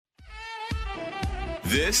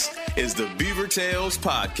This is the Beaver Tales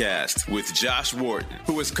Podcast with Josh Wharton,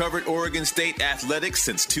 who has covered Oregon State athletics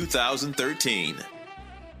since 2013.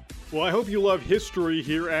 Well, I hope you love history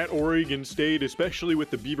here at Oregon State, especially with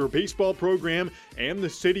the Beaver baseball program and the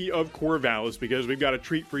city of Corvallis, because we've got a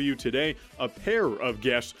treat for you today. A pair of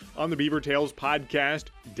guests on the Beaver Tales podcast,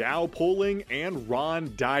 Dow Poling and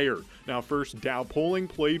Ron Dyer. Now, first, Dow Poling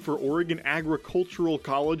played for Oregon Agricultural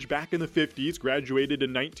College back in the 50s, graduated in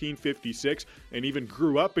 1956, and even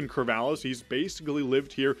grew up in Corvallis. He's basically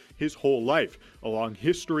lived here his whole life. A long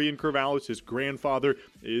history in Corvallis. His grandfather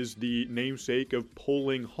is the namesake of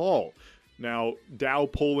Poling Hall. Now, Dow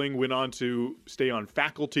Poling went on to stay on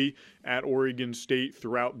faculty at Oregon State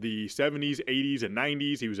throughout the 70s, 80s, and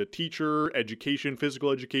 90s. He was a teacher, physical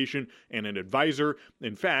education, and an advisor.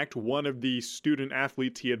 In fact, one of the student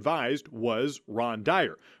athletes he advised was Ron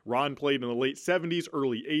Dyer. Ron played in the late 70s,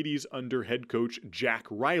 early 80s under head coach Jack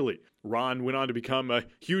Riley. Ron went on to become a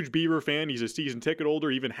huge Beaver fan. He's a season ticket holder,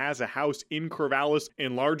 even has a house in Corvallis,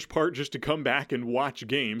 in large part just to come back and watch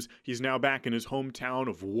games. He's now back in his hometown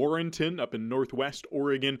of Warrenton up in Northwest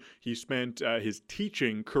Oregon. He spent his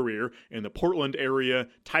teaching career in the Portland area,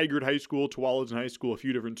 Tigard High School, Tualatin High School, a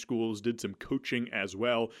few different schools, did some coaching as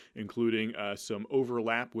well, including some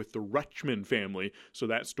overlap with the Rutschman family, so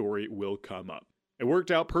that story will come up. It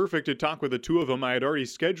worked out perfect to talk with the two of them. I had already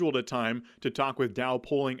scheduled a time to talk with Dow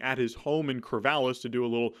Poling at his home in Corvallis to do a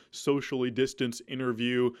little socially distanced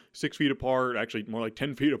interview, 6 feet apart, actually more like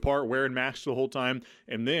 10 feet apart, wearing masks the whole time.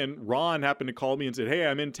 And then Ron happened to call me and said, "Hey,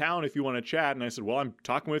 I'm in town if you want to chat." And I said, "Well, I'm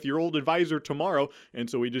talking with your old advisor tomorrow." And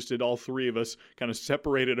so we just did, all three of us kind of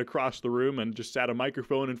separated across the room and just sat a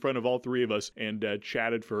microphone in front of all three of us and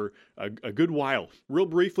chatted for a good while. Real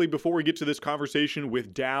briefly, before we get to this conversation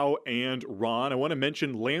with Dow and Ron, I want to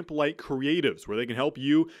mention Lamplight Creatives, where they can help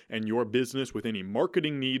you and your business with any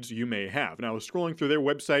marketing needs you may have. Now, I was scrolling through their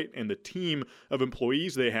website and the team of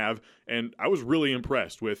employees they have, and I was really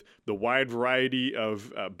impressed with the wide variety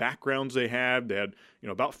of backgrounds they had. They had,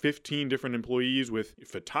 about 15 different employees with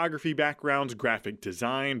photography backgrounds, graphic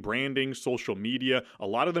design, branding, social media. A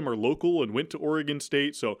lot of them are local and went to Oregon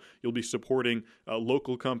State, so you'll be supporting a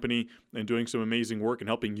local company and doing some amazing work and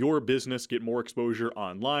helping your business get more exposure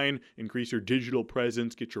online, increase your digital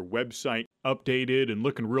presence, get your website updated and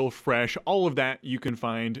looking real fresh. All of that you can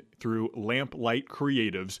find through Lamplight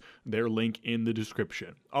Creatives, their link in the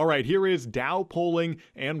description. All right, here is Dow Poling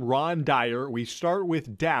and Ron Dyer. We start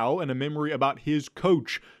with Dow and a memory about his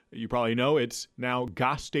coach. You probably know it's now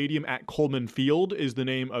Goss Stadium at Coleman Field is the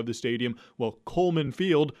name of the stadium. Well, Coleman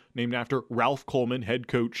Field, named after Ralph Coleman, head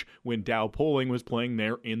coach, when Dow Poling was playing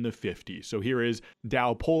there in the 50s. So here is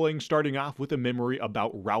Dow Poling starting off with a memory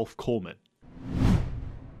about Ralph Coleman.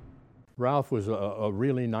 Ralph was a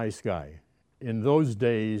really nice guy. In those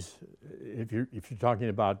days, if you're talking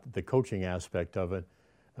about the coaching aspect of it,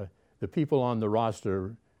 the people on the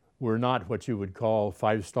roster were not what you would call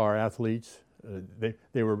five-star athletes.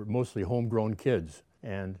 They were mostly homegrown kids.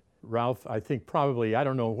 And Ralph, I think probably, I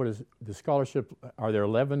don't know, what is the scholarship, are there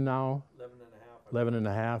 11 now? 11 and a half. 11 and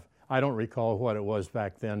a half. I don't recall what it was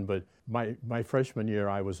back then, but my freshman year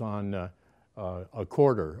I was on a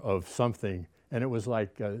quarter of something, and it was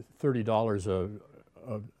like $30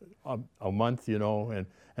 a month,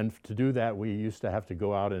 and to do that we used to have to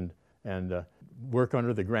go out and work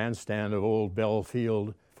under the grandstand of Old Bell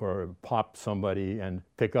Field for pop somebody and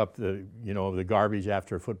pick up the garbage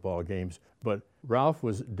after football games. But Ralph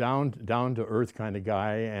was down to earth kind of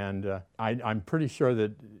guy, and I'm pretty sure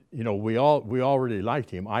that we all really liked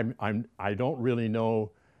him. I don't really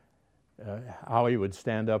know how he would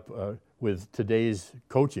stand up with today's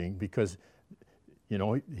coaching, because he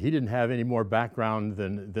didn't have any more background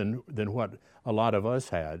than what a lot of us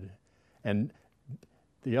had, and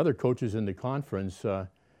the other coaches in the conference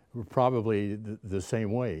were probably the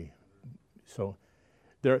same way. So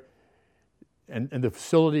there, and the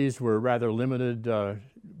facilities were rather limited.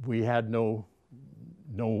 We had no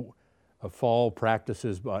fall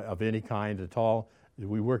practices of any kind at all.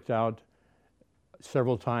 We worked out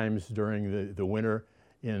several times during the winter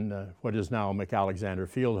in what is now McAlexander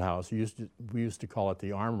Fieldhouse. We used to call it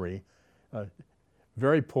the Armory.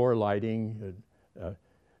 Very poor lighting,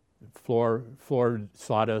 floor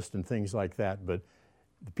sawdust and things like that. But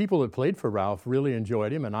the people that played for Ralph really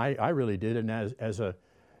enjoyed him, and I really did. And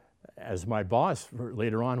as my boss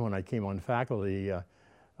later on when I came on faculty,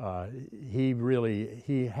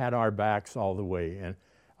 he had our backs all the way. And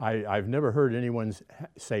I've never heard anyone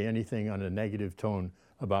say anything on a negative tone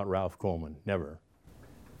about Ralph Coleman, never.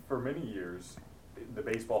 For many years, the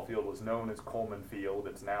baseball field was known as Coleman Field.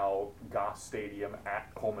 It's now Goss Stadium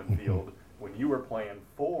at Coleman Field. When you were playing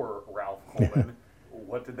for Ralph Coleman,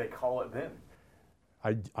 call it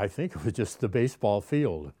then? I think it was just the baseball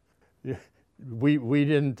field. We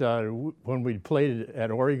didn't, when we played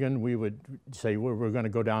at Oregon, we would say we're going to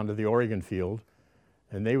go down to the Oregon field,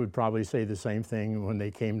 and they would probably say the same thing when they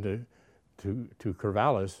came to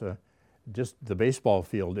Corvallis, just the baseball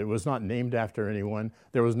field. It was not named after anyone.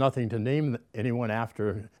 There was nothing to name anyone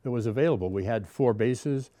after that was available. We had 4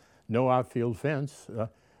 bases, no outfield fence,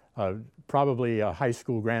 probably a high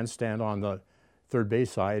school grandstand on the third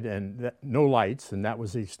base side, and no lights, and that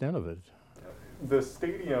was the extent of it. The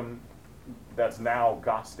stadium that's now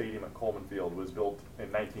Goss Stadium at Coleman Field was built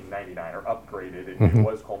in 1999, or upgraded. It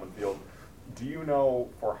was Coleman Field. Do you know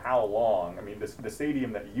for how long? I mean, the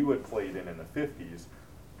stadium that you had played in the 50s,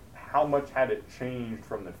 how much had it changed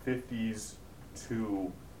from the 50s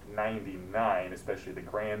to 99, especially the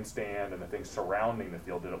grandstand and the things surrounding the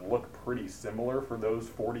field? Did it look pretty similar for those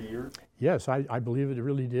 40 years? Yes, I believe it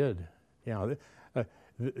really did.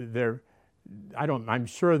 I'm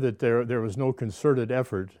sure that there was no concerted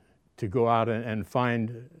effort to go out and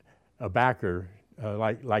find a backer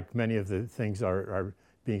like many of the things are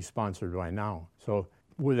being sponsored by now. So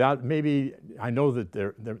without, maybe, I know that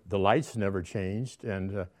the lights never changed,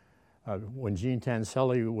 and when Gene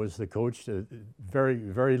Tanselli was the coach, very,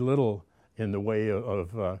 very little in the way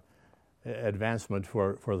of advancement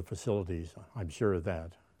for the facilities. I'm sure of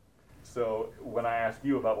that. So when I ask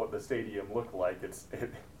you about what the stadium looked like,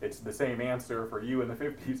 it's the same answer for you in the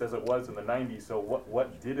 50s as it was in the 90s. So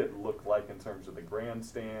what did it look like in terms of the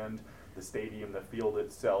grandstand, the stadium, the field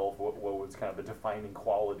itself? What was kind of the defining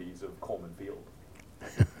qualities of Coleman Field?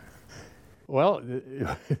 Well,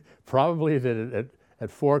 probably that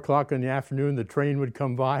at 4 o'clock in the afternoon the train would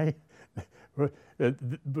come by,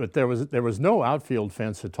 but there was no outfield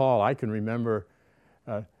fence at all. I can remember.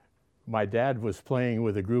 My dad was playing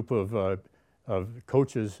with a group of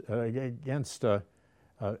coaches against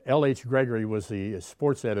L.H. Gregory was the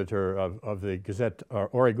sports editor of the Gazette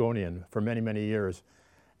Oregonian for many, many years,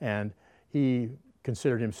 and he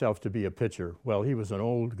considered himself to be a pitcher. Well, he was an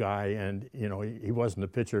old guy, and he wasn't a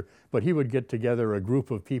pitcher, but he would get together a group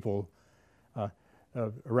of people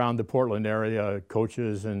around the Portland area,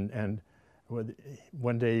 coaches, and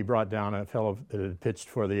one day he brought down a fellow that had pitched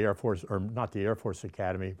for the Air Force, or not the Air Force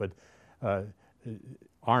Academy, but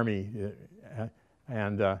Army,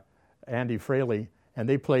 and Andy Fraley, and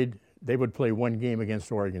they would play one game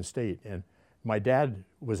against Oregon State, and my dad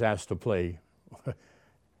was asked to play,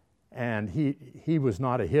 and he was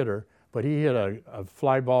not a hitter, but he hit a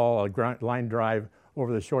fly ball, a line drive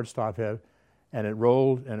over the shortstop head, and it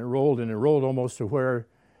rolled and it rolled and it rolled almost to where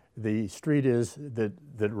the street is that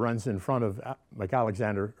runs in front of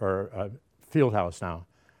McAlexander, or Fieldhouse now.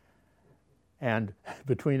 And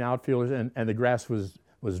between outfielders, and the grass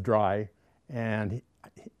was dry, and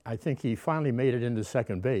I think he finally made it into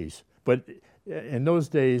second base. But in those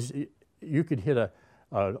days, you could hit a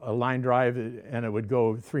line drive and it would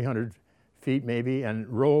go 300 feet maybe, and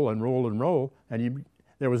roll and roll and roll, and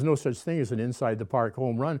there was no such thing as an inside the park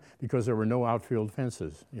home run because there were no outfield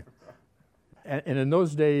fences. And in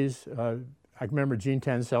those days, I remember Gene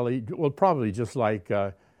Tanselli, well, probably just like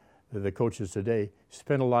the coaches today,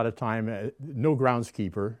 spent a lot of time, no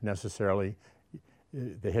groundskeeper necessarily.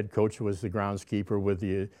 The head coach was the groundskeeper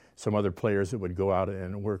with some other players that would go out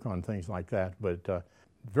and work on things like that. But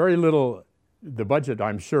very little, the budget,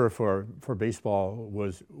 I'm sure, for baseball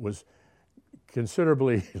was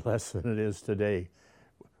considerably less than it is today.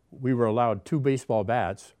 We were allowed 2 baseball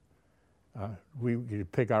bats. We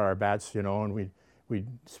could pick out our bats, and we'd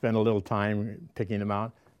spend a little time picking them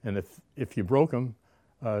out. And if you broke them,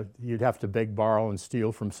 you'd have to beg, borrow, and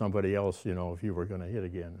steal from somebody else, if you were going to hit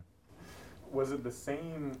again. Was it the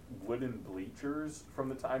same wooden bleachers from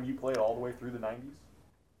the time you played all the way through the 90s?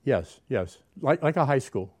 Yes, like a high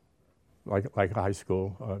school, like a high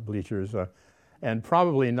school bleachers, and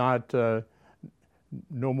probably not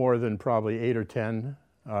no more than probably 8 or 10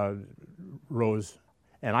 rows.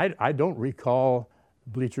 And I don't recall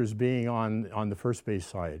bleachers being on the first base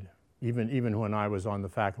side. Even when I was on the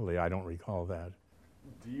faculty, I don't recall that.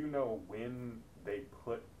 Do you know when they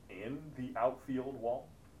put in the outfield wall?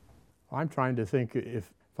 I'm trying to think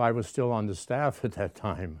if I was still on the staff at that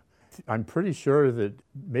time. I'm pretty sure that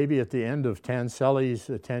maybe at the end of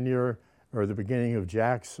Tanselli's tenure or the beginning of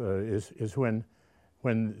Jack's is when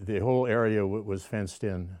the whole area was fenced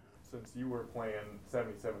in. Since you were playing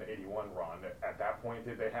 77 to 81, Ron, at that point,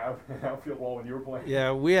 did they have an outfield wall when you were playing?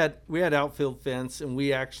 Yeah, we had outfield fence, and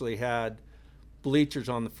we actually had bleachers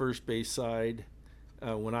on the first base side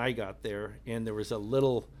when I got there, and there was a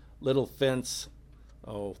little fence,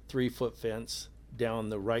 3-foot fence down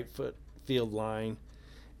the right foot field line,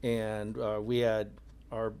 and we had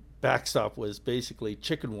our backstop was basically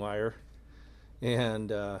chicken wire,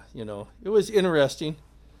 and it was interesting,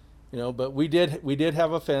 but we did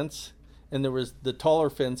have a fence, and there was the taller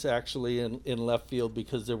fence actually in left field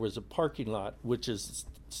because there was a parking lot, which is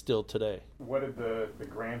still today. What did the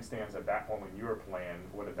grandstands at that point when you were playing,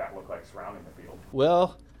 what did that look like surrounding the field?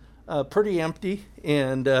 Well, pretty empty,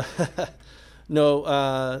 and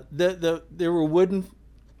no, there were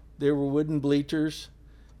wooden bleachers,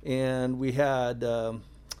 and we had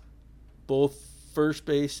both first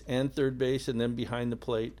base and third base, and then behind the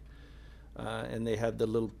plate, and they had the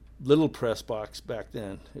little press box back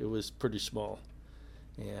then. It was pretty small,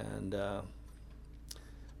 and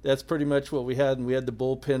that's pretty much what we had. And we had the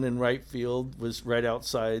bullpen in right field, was right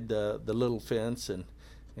outside the little fence, and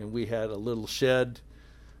we had a little shed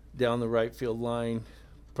down the right field line,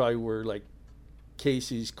 probably where like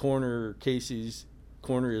Casey's corner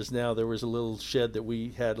is now. There was a little shed that we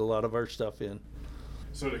had a lot of our stuff in.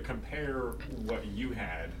 So to compare what you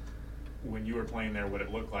had when you were playing there, what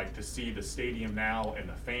it looked like, to see the stadium now and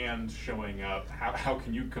the fans showing up, how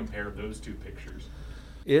can you compare those two pictures?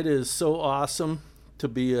 It is so awesome to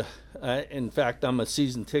be in fact, I'm a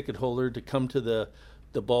season ticket holder, to come to the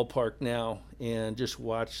ballpark now and just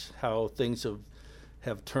watch how things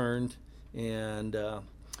have turned. And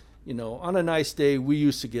on a nice day, we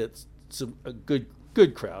used to get a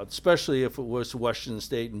good crowd, especially if it was Washington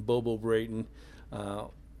State and Bobo Brayton.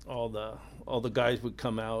 All the guys would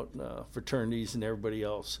come out, fraternities and everybody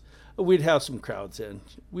else. We'd have some crowds in.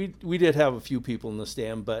 We did have a few people in the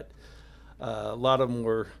stand, but a lot of them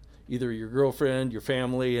were either your girlfriend, your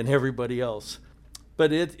family, and everybody else.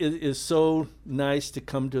 But it is so nice to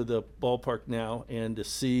come to the ballpark now and to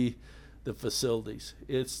see the facilities.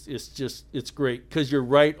 It's great because you're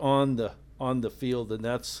right on the field, and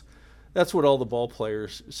that's what all the ball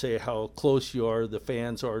players say, how close you are, the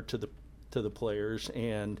fans are to the players.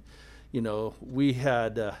 And we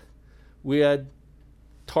had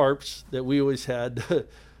tarps that we always had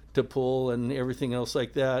to pull and everything else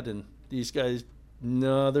like that, and these guys,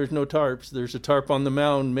 no, there's no tarps. There's a tarp on the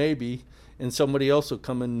mound maybe, and somebody else will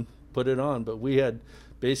come and put it on. But we had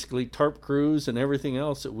basically tarp crews and everything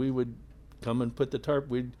else that we would come and put the tarp.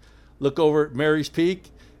 We'd look over at Mary's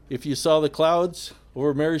Peak. If you saw the clouds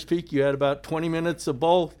over Mary's Peak, you had about 20 minutes of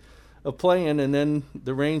playing, and then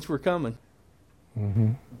the rains were coming.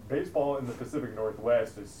 Mm-hmm. Baseball in the Pacific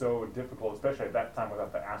Northwest is so difficult, especially at that time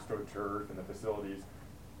without the AstroTurf and the facilities.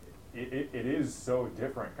 It is so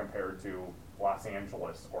different compared to Los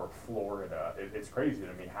Angeles or Florida. It's crazy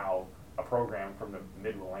to me how a program from the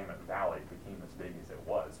Mid-Willamette Valley became as big as it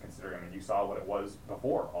was, considering, you saw what it was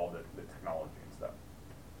before all the technology and stuff.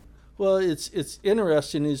 Well, it's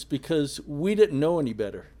interesting is because we didn't know any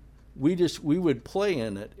better. We would play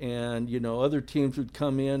in it, and other teams would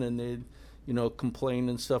come in and they'd complain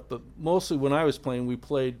and stuff. But mostly when I was playing, we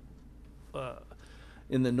played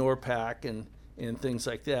in the NORPAC and things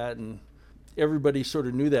like that, and everybody sort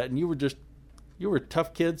of knew that. And you were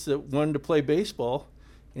tough kids that wanted to play baseball,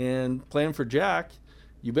 and playing for Jack,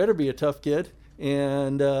 you better be a tough kid,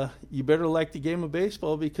 and you better like the game of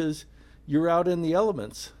baseball because you're out in the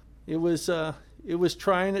elements. It was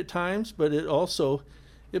trying at times, but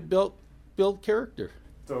it built character.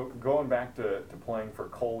 So going back to playing for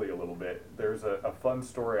Coley a little bit, there's a fun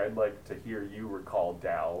story I'd like to hear you recall,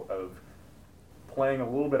 Dow, of playing a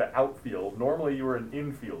little bit of outfield. Normally you were an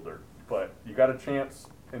infielder, but you got a chance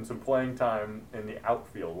in some playing time in the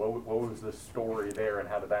outfield. What was the story there, and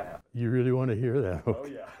how did that happen? You really want to hear that? Okay. Oh,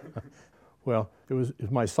 yeah. Well, it was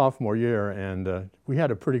my sophomore year, and we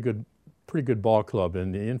had a pretty good ball club,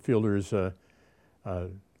 and the infielders,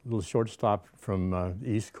 little shortstop from the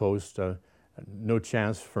East Coast, no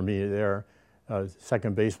chance for me there.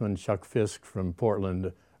 Second baseman Chuck Fisk from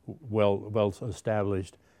Portland, well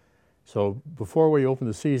established. So before we opened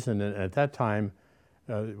the season, and at that time,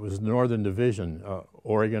 it was the Northern Division,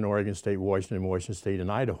 Oregon State, Washington State,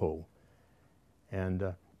 and Idaho.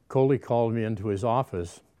 And Coley called me into his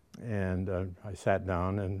office, and I sat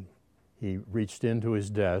down, and he reached into his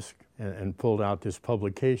desk and pulled out this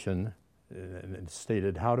publication, and it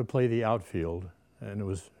stated How to Play the Outfield, and it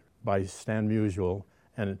was by Stan Musial,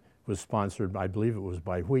 and it was sponsored, I believe it was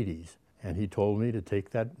by Wheaties. And he told me to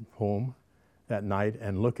take that home that night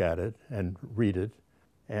and look at it and read it.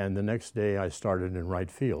 And the next day I started in right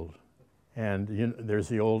field. And there's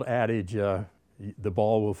the old adage, the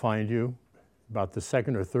ball will find you. About the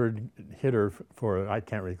second or third hitter for, I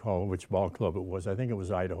can't recall which ball club it was, I think it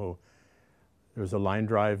was Idaho, there was a line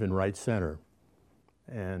drive in right center.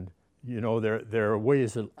 And there are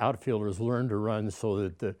ways that outfielders learn to run so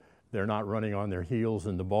that they're not running on their heels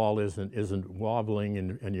and the ball isn't wobbling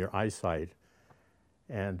in your eyesight.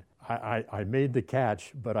 And I made the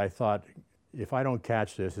catch, but I thought, if I don't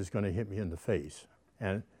catch this, it's going to hit me in the face.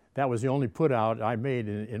 And that was the only put out I made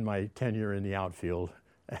in my tenure in the outfield.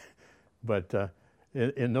 But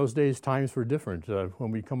in those days, times were different.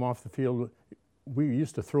 When we come off the field, we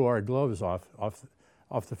used to throw our gloves off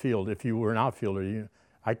the field. If you were an outfielder,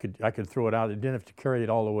 I could throw it out. I didn't have to carry it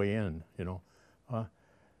all the way in, you know.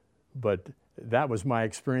 But that was my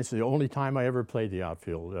experience. The only time I ever played the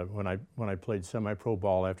outfield. When I played semi-pro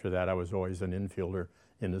ball after that, I was always an infielder.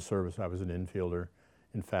 In the service, I was an infielder.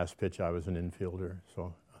 In fast pitch, I was an infielder.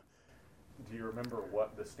 So. Do you remember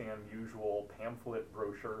what the Stan Musial pamphlet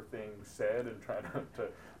brochure thing said, and try to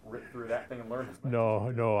rip through that thing and learn as much?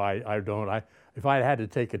 No, I don't. If I had to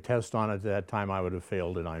take a test on it at that time, I would have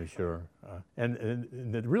failed it, I'm sure. And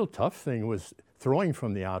the real tough thing was throwing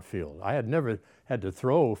from the outfield. I had never had to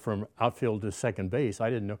throw from outfield to second base. I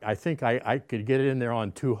didn't know. I think I could get it in there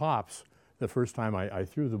on 2 hops the first time I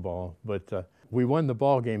threw the ball. But we won the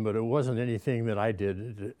ball game, but it wasn't anything that I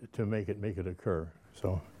did to make it occur.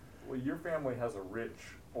 So. Well, your family has a rich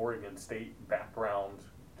Oregon State background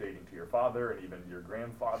dating to your father and even your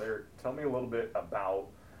grandfather. Tell me a little bit about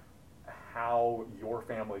how your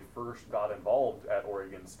family first got involved at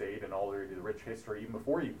Oregon State and all the rich history, even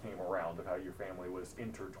before you came around, of how your family was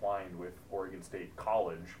intertwined with Oregon State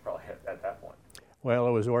College, probably at that point. Well,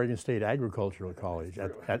 it was Oregon State Agricultural College.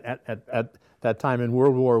 At that time in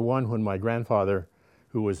World War I, when my grandfather,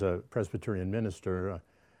 who was a Presbyterian minister,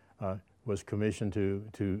 was commissioned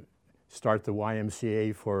to start the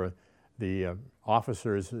YMCA for the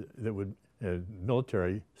officers that would,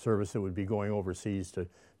 military service that would be going overseas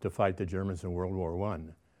to fight the Germans in World War I.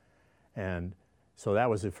 And so that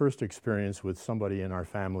was the first experience with somebody in our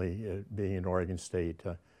family being at Oregon State.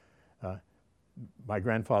 My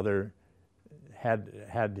grandfather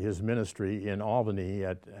had his ministry in Albany,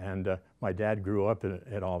 and my dad grew up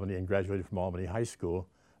at Albany and graduated from Albany High School,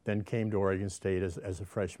 then came to Oregon State as a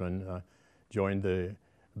freshman, joined the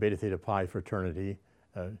Beta Theta Pi fraternity,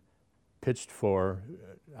 pitched for,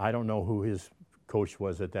 I don't know who his coach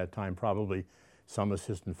was at that time, probably some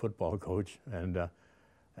assistant football coach, and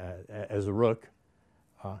as a rook,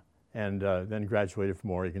 and then graduated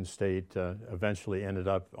from Oregon State, eventually ended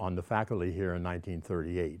up on the faculty here in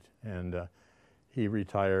 1938. And he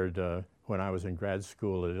retired when I was in grad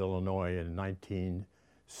school at Illinois in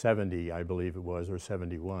 1970, I believe it was, or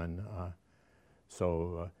 71.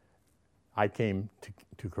 So I came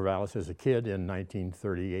to Corvallis as a kid in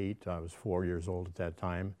 1938. I was 4 years old at that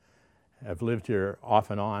time. I've lived here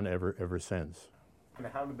off and on ever since. And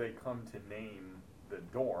how did they come to name the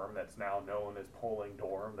dorm that's now known as Poling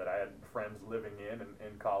Dorm, that I had friends living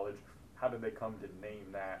in college? How did they come to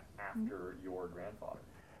name that after your grandfather?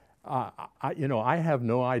 I have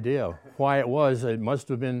no idea why it was. It must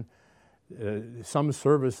have been some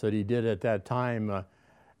service that he did at that time.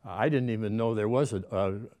 I didn't even know there was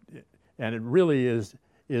and it really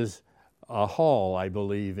is a hall, I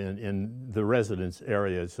believe, in the residence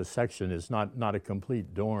area. It's a section. It's not a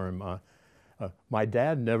complete dorm. My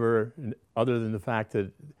dad never, other than the fact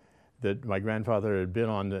that my grandfather had been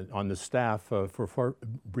on the staff for a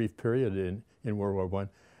brief period in World War I.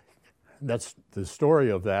 That's the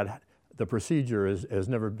story of that. The procedure has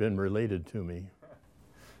never been related to me.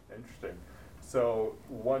 Interesting. So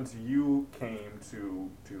once you came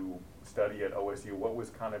to study at OSU, what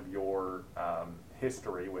was kind of your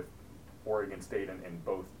history with Oregon State and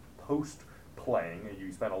both post-playing?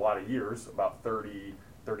 You spent a lot of years, about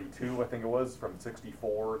 32, I think it was, from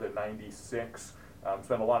 64 to 96.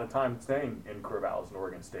 Spent a lot of time staying in Corvallis and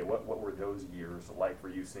Oregon State. What were those years like for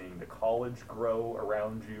you, seeing the college grow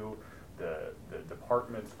around you, the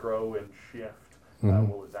departments grow and shift? Mm-hmm.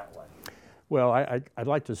 What was that like? Well, I'd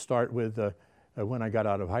like to start with when I got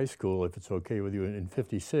out of high school, if it's okay with you, in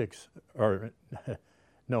 56, or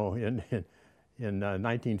no, in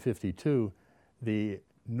 1952, the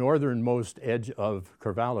northernmost edge of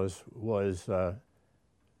Corvallis was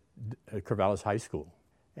Corvallis High School.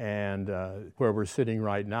 And where we're sitting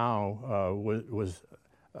right now was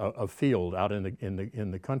a field out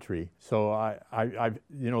in the country. So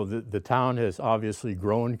the town has obviously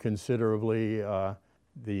grown considerably.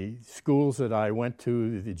 The schools that I went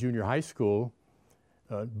to, the junior high school,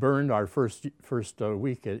 burned our first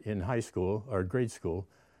week in high school, or grade school,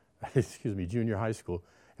 junior high school,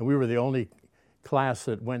 and we were the only class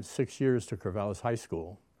that went 6 years to Corvallis High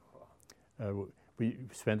School. We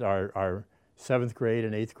spent our 7th grade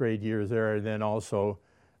and 8th grade years there, and then also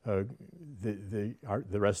the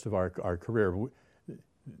rest of our career.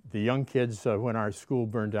 The young kids, when our school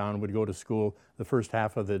burned down, would go to school the first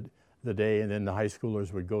half of the day, and then the high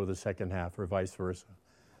schoolers would go the second half, or vice versa.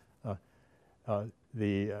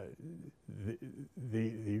 the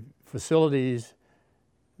facilities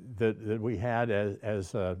that we had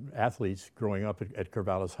as athletes growing up at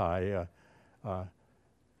Corvallis High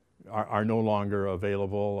are no longer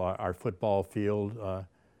available. Our football field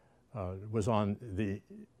was on the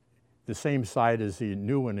same side as the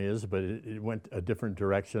new one is, but it went a different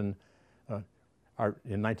direction.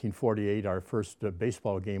 In 1948, our first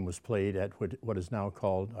baseball game was played at what is now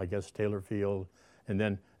called, I guess, Taylor Field, and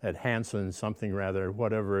then at Hanson, something rather,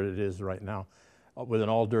 whatever it is right now, with an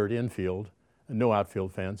all-dirt infield, no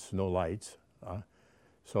outfield fence, no lights.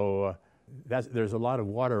 There's a lot of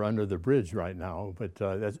water under the bridge right now, but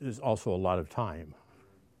there's also a lot of time.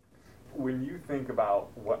 When you think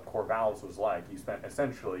about what Corvallis was like, you spent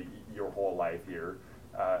essentially your whole life here.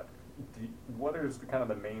 What is kind of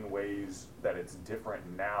the main ways that it's different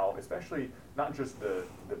now, especially not just the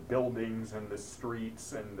buildings and the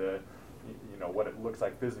streets and what it looks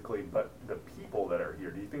like physically, but the people that are here?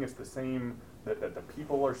 Do you think it's the same, that the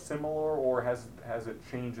people are similar, or has it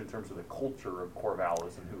changed in terms of the culture of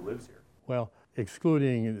Corvallis and who lives here? Well,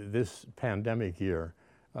 excluding this pandemic year,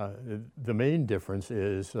 the main difference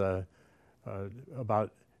is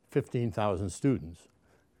about 15,000 students.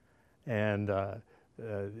 And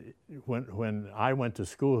when I went to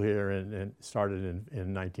school here and started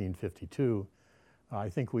in 1952, I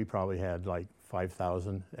think we probably had like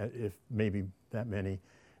 5,000, if maybe that many.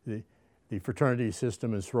 The fraternity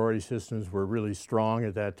system and sorority systems were really strong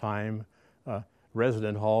at that time.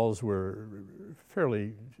 Resident halls were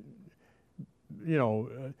fairly,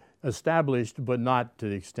 established, but not to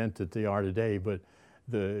the extent that they are today. But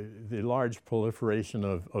the large proliferation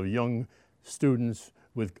of young students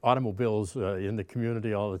with automobiles in the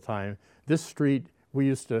community all the time. This street, we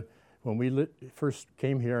used to, when we first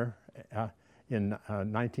came here in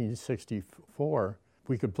 1964,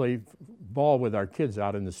 we could play ball with our kids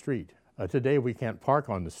out in the street. Today we can't park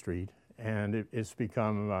on the street, and it's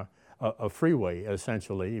become a freeway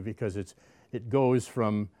essentially, because it goes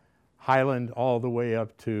from Highland all the way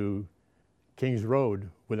up to Kings Road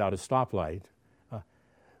without a stoplight.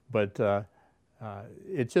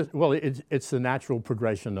 It's the natural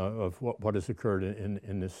progression of what has occurred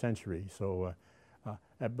in this century. So,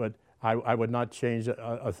 but I would not change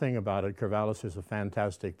a thing about it. Corvallis is a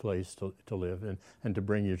fantastic place to live and to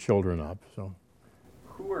bring your children up. So,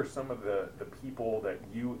 who are some of the people that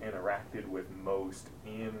you interacted with most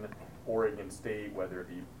in Oregon State, whether it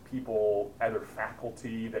be people, other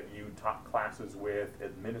faculty that you taught classes with,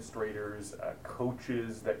 administrators,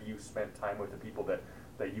 coaches that you spent time with, the people that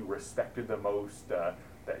you respected the most, that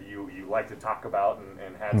you like to talk about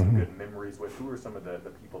and had some good memories with? Who are some of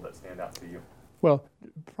the people that stand out to you? Well,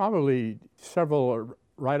 probably several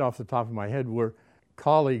right off the top of my head were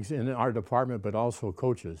colleagues in our department, but also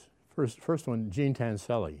coaches. First one, Gene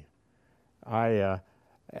Tanselli.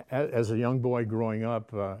 As a young boy growing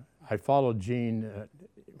up, I followed Gene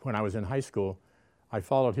when I was in high school. I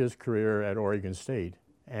followed his career at Oregon State,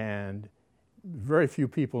 and very few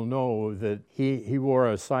people know that he wore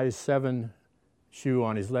a size 7 shoe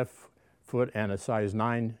on his left foot and a size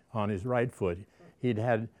 9 on his right foot. He'd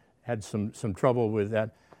had some trouble with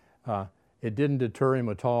that. It didn't deter him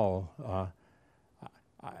at all.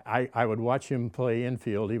 I would watch him play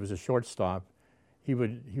infield. He was a shortstop. He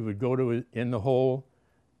would go in the hole,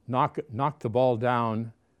 knock the ball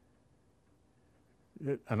down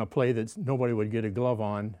on a play that nobody would get a glove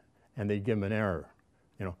on, and they'd give him an error,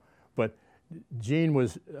 But Gene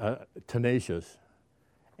was tenacious,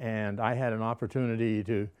 and I had an opportunity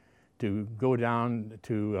to go down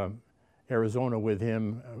to Arizona with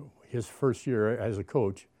him his first year as a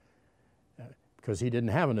coach, because he didn't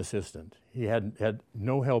have an assistant. He had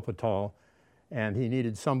no help at all, and he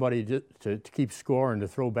needed somebody to keep score and to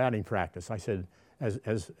throw batting practice. I said,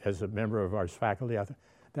 as a member of our faculty, I thought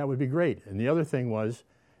that would be great. And the other thing was,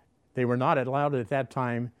 they were not allowed at that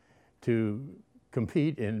time to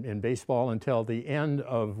compete in baseball until the end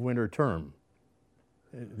of winter term.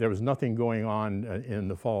 There was nothing going on in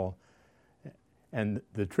the fall. And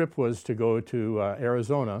the trip was to go to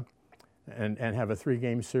Arizona and have a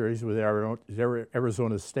 3-game series with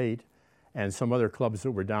Arizona State and some other clubs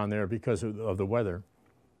that were down there because of the weather.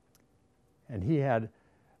 And he had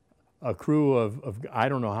a crew of I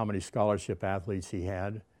don't know how many scholarship athletes he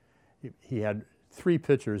had. He had 3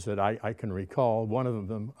 pitchers that I can recall. One of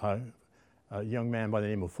them, a young man by the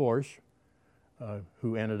name of Forsch,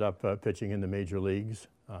 who ended up pitching in the major leagues.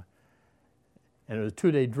 And it was a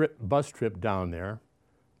 2-day bus trip down there.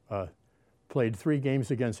 Played 3 games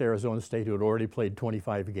against Arizona State, who had already played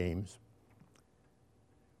 25 games.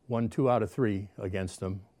 Won 2 out of 3 against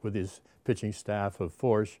them with his pitching staff of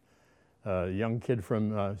Forsch, a young kid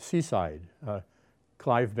from Seaside,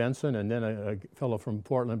 Clive Benson, and then a fellow from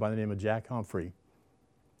Portland by the name of Jack Humphrey.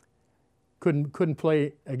 Couldn't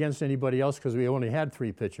play against anybody else because we only had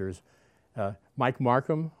 3 pitchers. Mike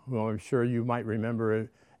Markham, who I'm sure you might remember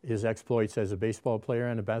his exploits as a baseball player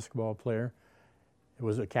and a basketball player. He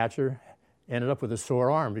was a catcher, ended up with a sore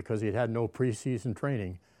arm because he'd had no preseason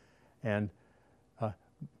training. And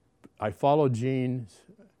I followed Gene's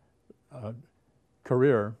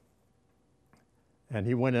career, and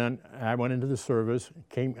he went in, I went into the service,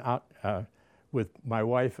 came out with my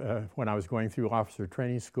wife when I was going through officer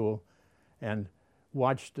training school, and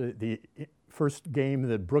watched the first game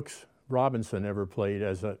that Brooks Robinson ever played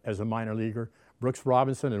as a minor leaguer. Brooks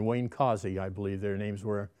Robinson and Wayne Causey, I believe their names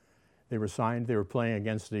were. They were signed. They were playing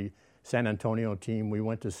against the San Antonio team. We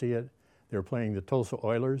went to see it. They were playing the Tulsa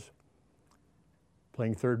Oilers.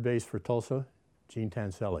 Playing third base for Tulsa, Gene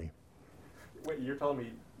Tanselli. Wait, you're telling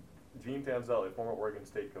me Gene Tanselli, former Oregon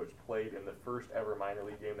State coach, played in the first ever minor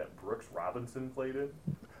league game that Brooks Robinson played in?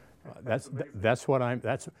 That's what I'm.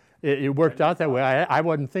 It worked out that way. I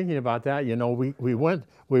wasn't thinking about that. You know, we went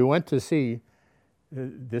to see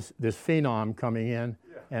this phenom coming in,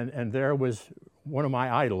 and there was one of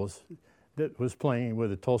my idols that was playing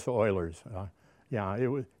with the Tulsa Oilers. Yeah,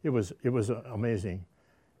 it was amazing.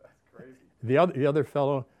 That's crazy. The other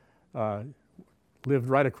fellow lived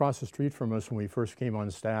right across the street from us when we first came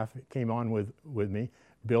on staff. Came on with me,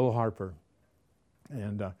 Bill Harper,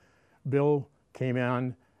 and Bill came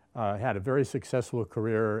on. Had a very successful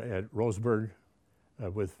career at Roseburg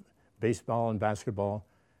with baseball and basketball.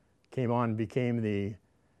 Came on, became in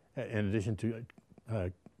addition to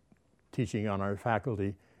teaching on our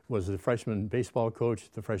faculty, was the freshman baseball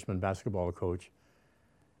coach, the freshman basketball coach.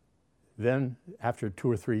 Then, after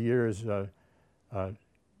 2 or 3 years,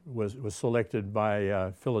 was selected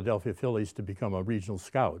by Philadelphia Phillies to become a regional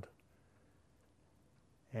scout,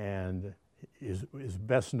 and is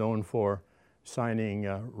best known for signing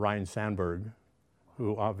Ryne Sandberg,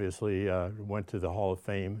 who obviously went to the Hall of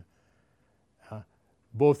Fame.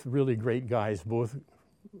 Both really great guys, both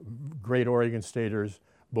great Oregon Staters,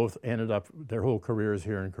 both ended up their whole careers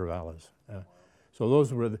here in Corvallis. So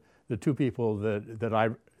those were the 2 people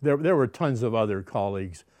that there were tons of other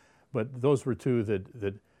colleagues, but those were 2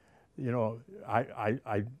 that you know,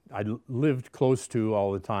 I lived close to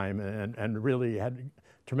all the time and really had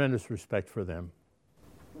tremendous respect for them.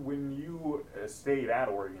 When you stayed at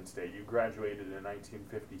Oregon State, you graduated in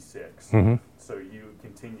 1956, so you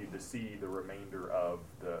continued to see the remainder of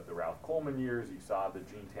the Ralph Coleman years. You saw the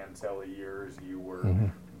Gene Tanselli years. You were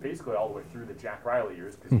basically all the way through the Jack Riley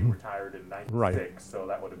years because you retired in '96, right. So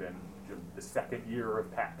that would have been the second year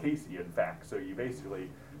of Pat Casey, in fact. So you basically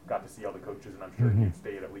got to see all the coaches, and I'm sure you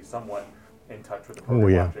stayed at least somewhat in touch with the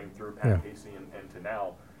program, watching through Pat Casey and to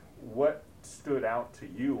now. What stood out to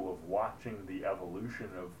you of watching the evolution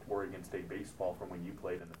of Oregon State baseball from when you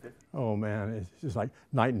played in the 50s? Oh man, it's just like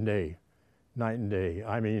night and day, night and day.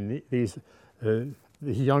 I mean, these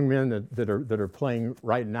young men that are playing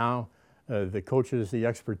right now, the coaches, the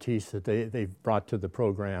expertise that they've brought to the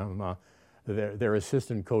program, their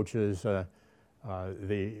assistant coaches. I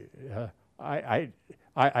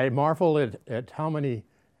marvel at how many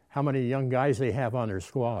young guys they have on their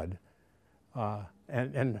squad,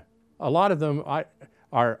 and a lot of them are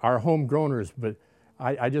homegrowners, but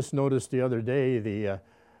I just noticed the other day the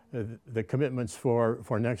commitments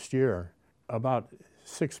for next year. About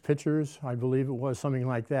 6 pitchers, I believe it was, something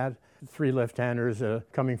like that. 3 left-handers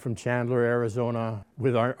coming from Chandler, Arizona,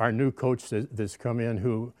 with our new coach that's come in,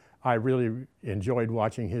 who I really enjoyed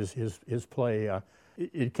watching his play.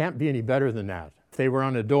 It can't be any better than that. If they were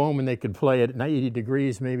on a dome and they could play at 90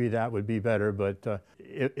 degrees, maybe that would be better. But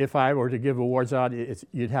if I were to give awards out,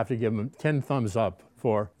 you'd have to give them 10 thumbs up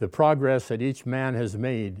for the progress that each man has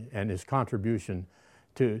made and his contribution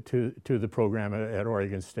to the program at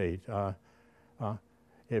Oregon State.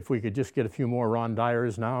 If we could just get a few more Ron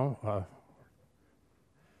Dyers now,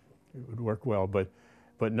 it would work well. But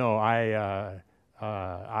no, I've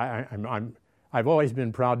always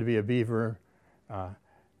been proud to be a Beaver.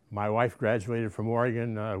 My wife graduated from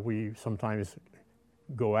Oregon. We sometimes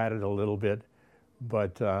go at it a little bit,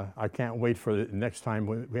 but I can't wait for the next time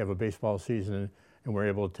we have a baseball season and we're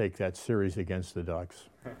able to take that series against the Ducks.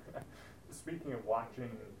 Speaking of watching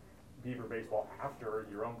Beaver baseball after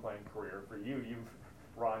your own playing career, for you,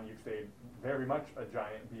 Ron, you've stayed very much a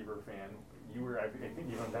giant Beaver fan. You were, I think,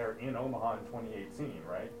 even there in Omaha in 2018,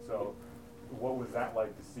 right? So what was that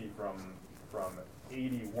like to see from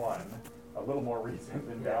 81, a little more recent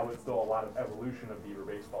than now, but still a lot of evolution of Beaver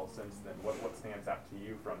baseball since then? What stands out to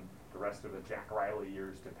you from the rest of the Jack Riley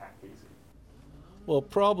years to Pat Casey? Well,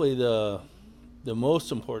 probably the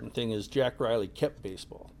most important thing is Jack Riley kept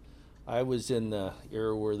baseball. I was in the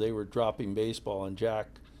era where they were dropping baseball, and Jack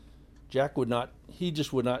would not. He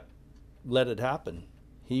just would not let it happen.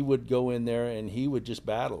 He would go in there and he would just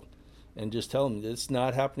battle, and just tell them it's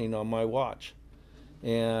not happening on my watch.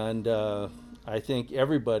 And I think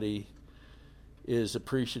everybody is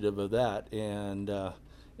appreciative of that, and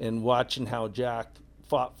watching how Jack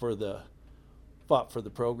fought for the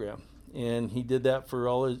program. And he did that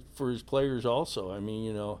for his players also. I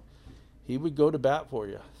mean, he would go to bat for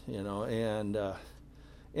you, and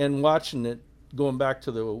watching it, going back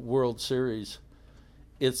to the World Series,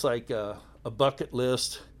 it's like a bucket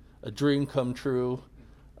list, a dream come true,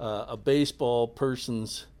 a baseball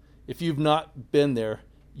person's. If you've not been there,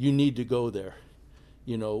 you need to go there,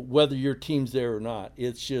 whether your team's there or not.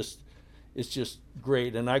 It's just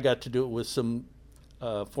great. And I got to do it with some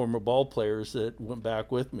former ball players that went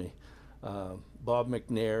back with me. Bob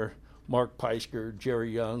McNair, Mark Peisker,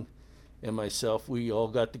 Jerry Young, and myself, we all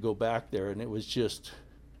got to go back there, and it was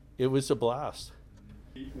a blast.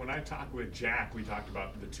 When I talked with Jack, we talked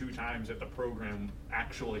about the 2 times that the program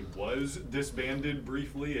actually was disbanded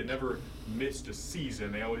briefly. It never missed a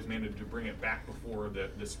season. They always managed to bring it back before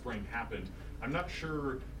the spring happened. I'm not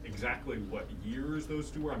sure exactly what years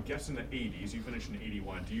those 2 were. I'm guessing the 80s. You finished in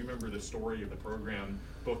 81. Do you remember the story of the program,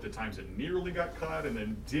 both the times it nearly got cut and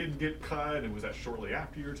then did get cut, and was that shortly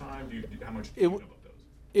after your time? How much do you know about those?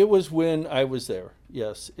 It was when I was there,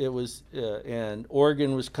 yes. It was, and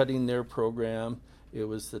Oregon was cutting their program. It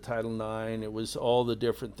was the Title IX. It was all the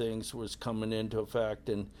different things was coming into effect,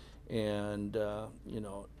 and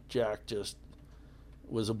Jack just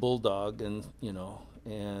was a bulldog, and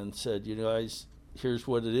said, guys, here's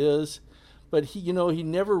what it is. But he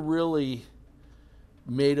never really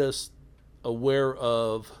made us aware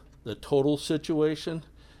of the total situation,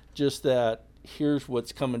 just that here's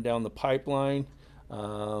what's coming down the pipeline.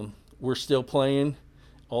 We're still playing,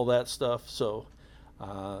 all that stuff. So,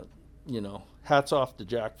 hats off to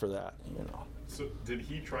Jack for that, So did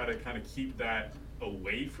he try to kind of keep that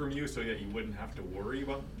away from you so that you wouldn't have to worry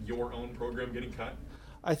about your own program getting cut?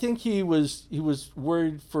 I think he was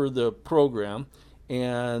worried for the program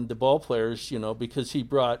and the ball players, because he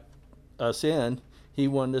brought us in. He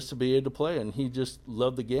wanted us to be able to play, and he just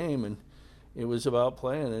loved the game, and it was about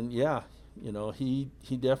playing. And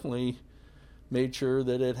he definitely made sure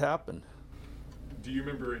that it happened. Do you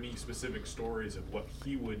remember any specific stories of what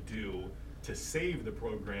he would do to save the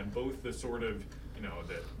program, both the sort of,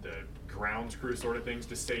 the grounds crew sort of things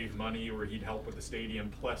to save money, or he'd help with the stadium,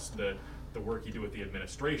 plus the work he did with the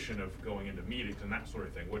administration of going into meetings and that sort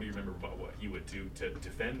of thing? What do you remember about what he would do to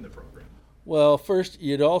defend the program? Well, first,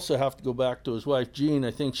 you'd also have to go back to his wife, Jean.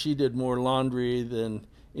 I think she did more laundry than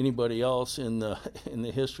anybody else in the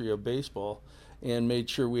history of baseball, and made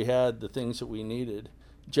sure we had the things that we needed.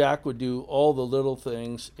 Jack would do all the little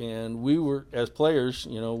things, and we were, as players,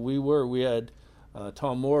 we had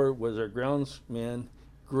Tom Moore was our groundsman,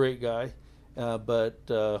 great guy, but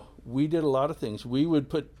we did a lot of things. We would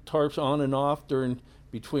put tarps on and off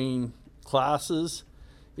between classes.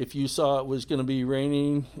 If you saw it was going to be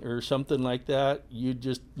raining or something like that, you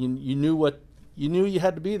knew you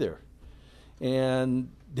had to be there.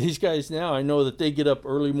 And these guys now, I know that they get up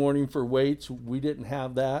early morning for weights. We didn't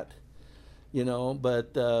have that.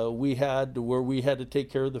 But we had to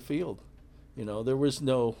take care of the field. There was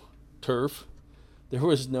no turf. There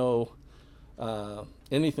was no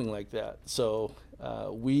anything like that. So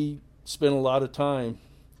we spent a lot of time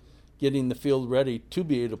getting the field ready to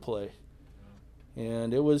be able to play.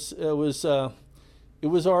 And it was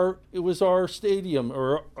our stadium,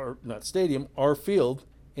 or not stadium, our field,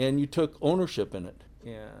 and you took ownership in it.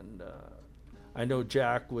 And I know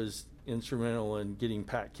Jack was instrumental in getting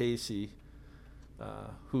Pat Casey,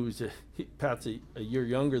 Pat's a year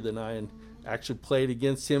younger than I, and actually played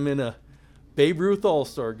against him in a Babe Ruth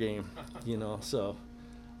All-Star game. So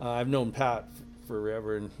I've known Pat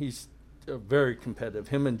forever, and he's very competitive.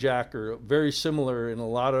 Him and Jack are very similar in a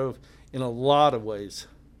lot of ways.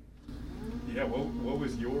 Yeah, what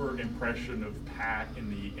was your impression of Pat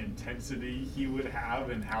and the intensity he would have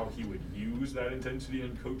and how he would use that intensity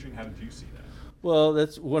in coaching? How did you see that? Well,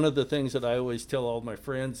 that's one of the things that I always tell all my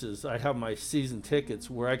friends is I have my season tickets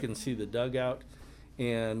where I can see the dugout,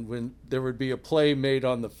 and when there would be a play made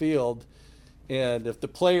on the field, and if the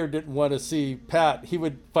player didn't want to see Pat, he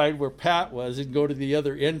would find where Pat was and go to the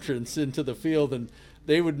other entrance into the field, and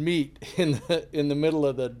they would meet in the middle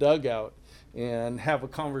of the dugout and have a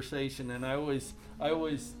conversation. And I always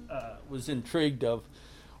was intrigued of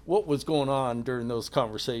what was going on during those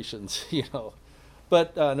conversations,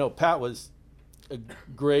 But no, Pat was a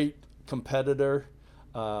great competitor,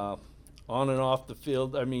 on and off the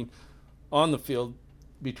field. I mean, on the field,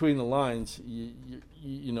 between the lines,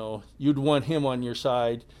 you know, you'd want him on your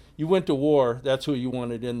side. You went to war, that's who you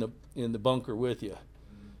wanted in the bunker with you.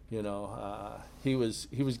 You know, he was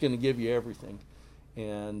going to give you everything,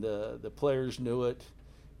 and the players knew it.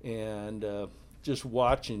 And just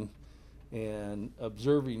watching and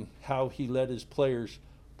observing how he let his players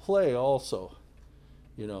play also,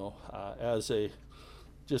 you know, as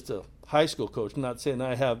just a high school coach. I'm not saying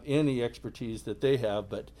I have any expertise that they have,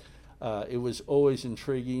 but it was always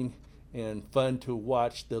intriguing and fun to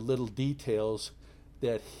watch the little details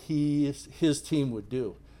that his team would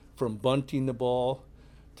do, from bunting the ball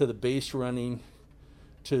to the base running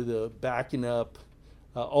to the backing up,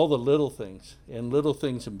 all the little things. And little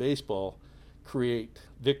things in baseball create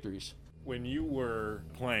victories. When you were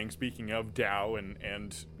playing, speaking of Dow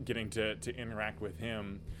and getting to interact with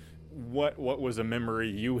him, what was a memory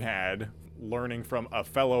you had learning from a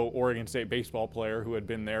fellow Oregon State baseball player who had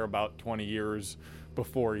been there about 20 years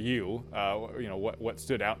before you? You know, what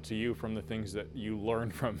stood out to you from the things that you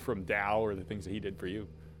learned from Dow, or the things that he did for you?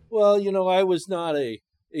 Well, you know, I was not a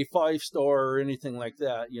 5-star or anything like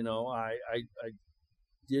that. You know, I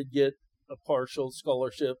did get a partial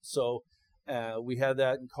scholarship, so we had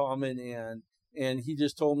that in common, and he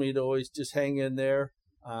just told me to always just hang in there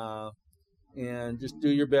and just do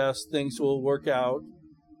your best. Things will work out.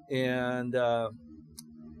 And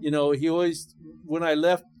you know, he always, when I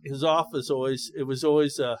left his office, it was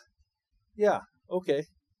always yeah, okay,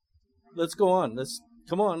 let's go on, let's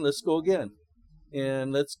go again,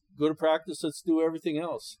 and let's go to practice, let's do everything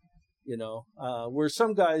else. You know, where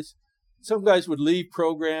some guys would leave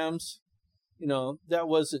programs, you know, that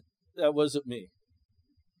wasn't me.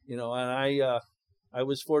 You know, and I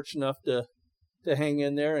was fortunate enough to hang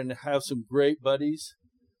in there and have some great buddies.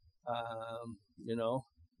 You know,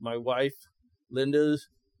 my wife, Linda,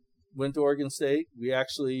 went to Oregon State. We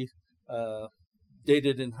actually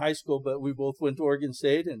dated in high school, but we both went to Oregon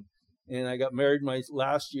State, and I got married my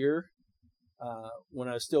last year when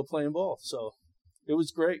I was still playing ball. So it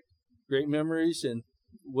was great memories, and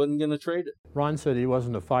wasn't going to trade it. Ron said he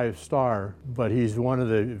wasn't a 5-star, but he's one of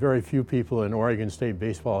the very few people in Oregon State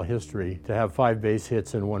baseball history to have 5 base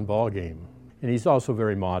hits in one ball game. And he's also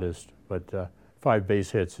very modest, but 5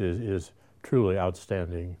 base hits is truly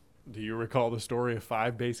outstanding. Do you recall the story of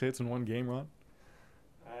 5 base hits in one game, Ron?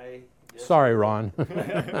 Sorry, Ron.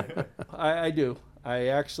 I do. I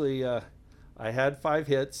actually I had 5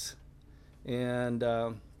 hits, and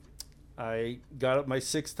I got up my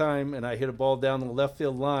 6th time, and I hit a ball down the left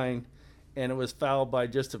field line, and it was fouled by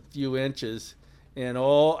just a few inches. And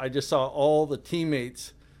I just saw all the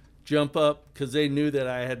teammates jump up because they knew that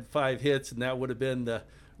I had 5 hits, and that would have been the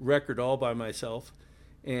record all by myself.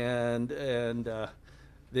 And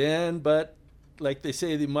then, but like they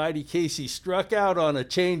say, the mighty Casey struck out on a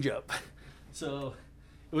changeup. So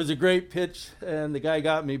it was a great pitch, and the guy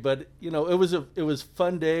got me. But you know, it was a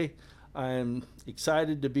fun day. I'm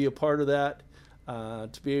excited to be a part of that,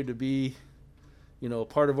 to be able to be, you know, a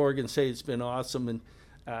part of Oregon State. It's been awesome. And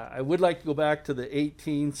I would like to go back to the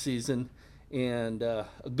 18 season. And a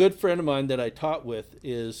good friend of mine that I taught with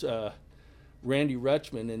is Randy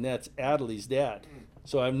Rutschman, and that's Adley's dad.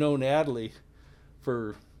 So I've known Adley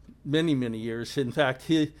for many, many years. In fact,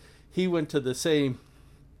 he went to the same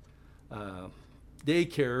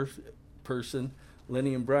daycare person,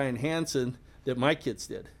 Lenny and Brian Hansen, that my kids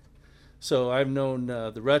did. So I've known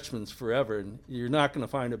the Rutschmans forever, and you're not going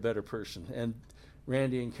to find a better person. And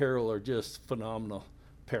Randy and Carol are just phenomenal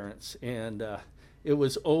parents. And it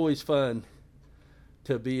was always fun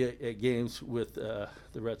to be at games with the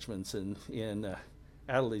Rutschmans, and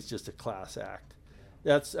Adley's just a class act.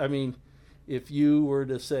 I mean, if you were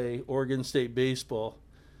to say Oregon State baseball,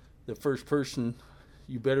 the first person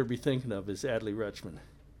you better be thinking of is Adley Rutschman.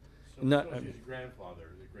 So his grandfather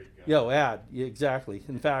is a great guy. Yeah, Ad, yeah, exactly.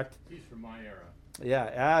 In fact, he's from my era. Yeah,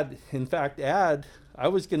 Ad. In fact, Ad, I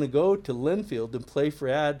was going to go to Linfield and play for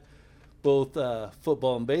Ad, both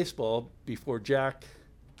football and baseball, before Jack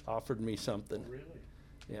offered me something. Really?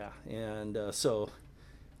 Yeah, and so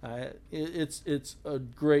it's a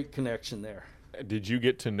great connection there. Did you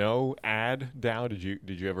get to know Ad Dow? Did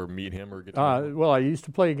you ever meet him or get to know him? Well, I used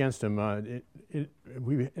to play against him. When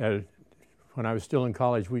I was still in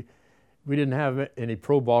college, we didn't have any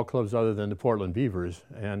pro ball clubs other than the Portland Beavers,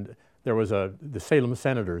 and there was the Salem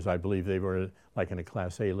Senators. I believe they were like in a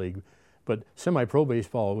Class A league, but semi-pro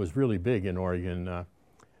baseball was really big in Oregon,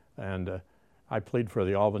 and I played for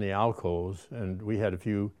the Albany Alcos, and we had a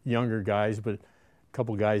few younger guys, but a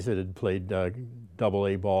couple guys that had played double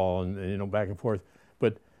A ball and back and forth.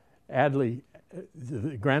 But Adley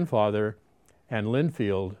the grandfather and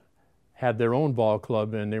Linfield had their own ball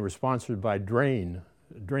club, and they were sponsored by Drain,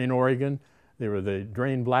 Oregon. They were the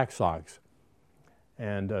Drain Black Sox.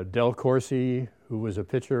 And Del Corsi, who was a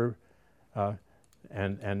pitcher, and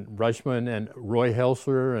Rushman and Roy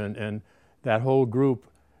Helser and that whole group,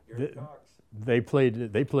 they played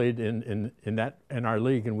in our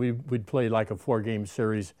league, and we'd play like a 4-game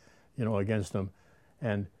series, against them.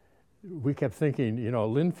 And we kept thinking,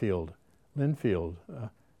 Linfield,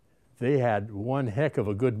 they had one heck of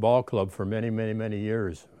a good ball club for many, many, many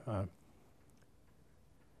years.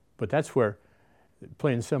 But that's where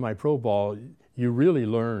playing semi-pro ball, you really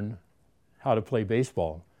learn how to play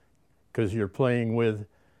baseball, because you're playing with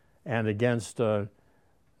and against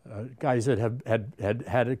guys that have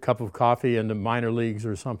had a cup of coffee in the minor leagues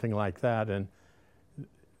or something like that. And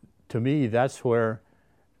to me, that's where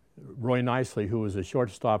Roy Nicely, who was a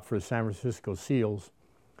shortstop for San Francisco Seals,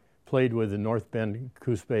 played with the North Bend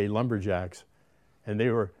Coos Bay Lumberjacks, and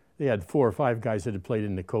they had 4 or 5 guys that had played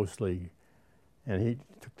in the Coast League. And he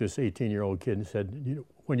took this 18-year-old kid and said,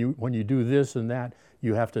 when you do this and that,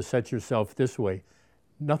 you have to set yourself this way.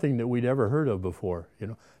 Nothing that we'd ever heard of before,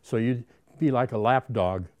 So you'd be like a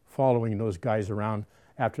lapdog following those guys around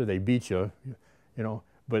after they beat you,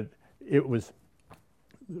 But it was,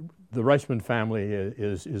 the Rushman family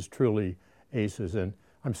is truly aces, and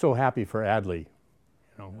I'm so happy for Adley.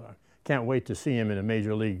 Can't wait to see him in a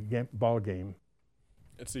major league ball game.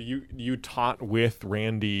 So you taught with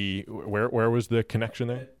Randy. Where was the connection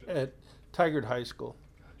there? At Tigard High School,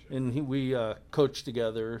 and we coached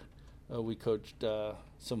together. We coached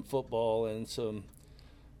some football and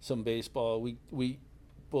some baseball. We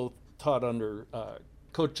both taught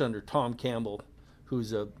coached under Tom Campbell,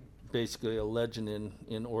 who's basically a legend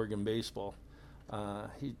in Oregon baseball.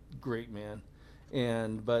 He's a great man,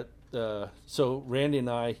 so Randy and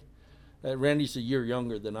I. Randy's a year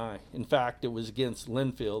younger than I. In fact, it was against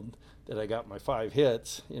Linfield that I got my 5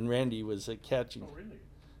 hits, and Randy was catching. Oh, really?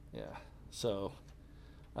 Yeah. So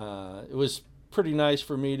it was pretty nice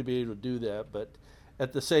for me to be able to do that. But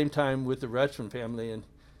at the same time, with the Rushman family, and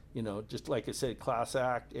just like I said, class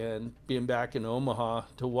act, and being back in Omaha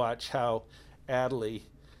to watch how Adley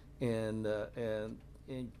and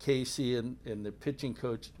Casey and the pitching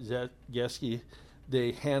coach Geske,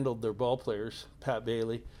 they handled their ball players, Pat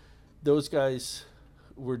Bailey. Those guys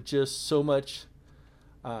were just so much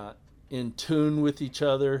in tune with each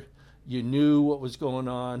other. You knew what was going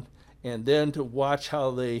on, and then to watch how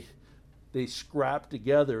they scrapped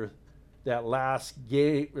together that last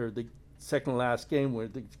game, or the second last game, where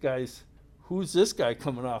the guys, who's this guy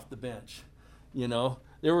coming off the bench?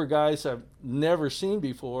 There were guys I've never seen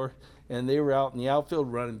before, and they were out in the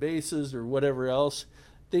outfield running bases or whatever else.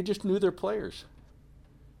 They just knew their players,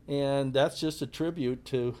 and that's just a tribute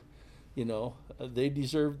to. They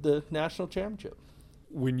deserved the national championship.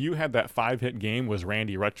 When you had that 5-hit game, was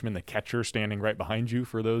Randy Rushman, the catcher, standing right behind you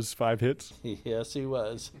for those 5 hits? Yes, he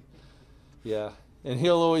was. Yeah, and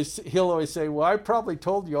he'll always say, "Well, I probably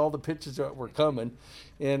told you all the pitches that were coming,"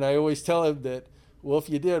 and I always tell him that, "Well, if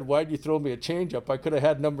you did, why'd you throw me a changeup? I could have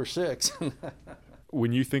had number 6."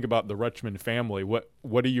 When you think about the Rushman family, what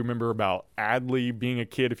do you remember about Adley being a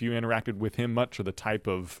kid, if you interacted with him much, or the type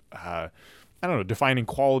of defining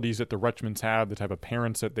qualities that the Rushmans have, the type of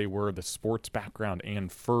parents that they were, the sports background,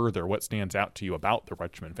 and further, what stands out to you about the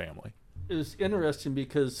Rushman family? It was interesting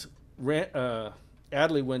because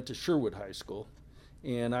Adley went to Sherwood High School,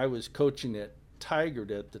 and I was coaching at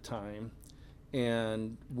Tigard at the time.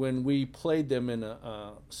 And when we played them in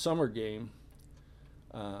a summer game,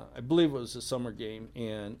 I believe it was a summer game,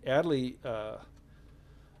 and Adley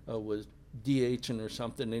was DHing or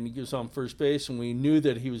something, and he was on first base, and we knew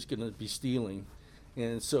that he was going to be stealing,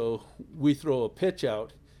 and so we throw a pitch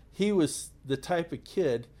out. He was the type of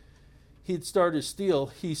kid, he'd start his steal,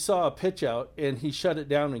 he saw a pitch out, and he shut it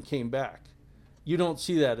down and came back. You don't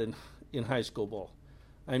see that in high school ball.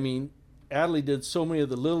 I mean, Adley did so many of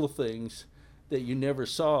the little things that you never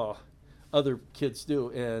saw other kids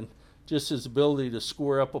do, and just his ability to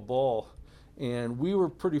square up a ball. And we were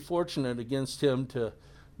pretty fortunate against him to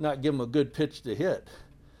not give him a good pitch to hit.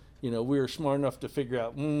 We were smart enough to figure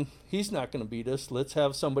out, he's not going to beat us. Let's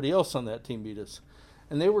have somebody else on that team beat us.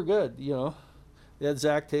 And they were good, They had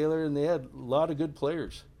Zach Taylor, and they had a lot of good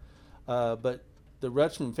players. But the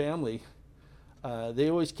Rushman family, they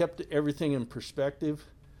always kept everything in perspective,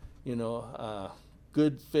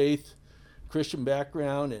 good faith, Christian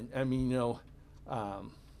background. And I mean,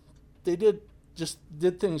 they did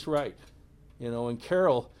things right, and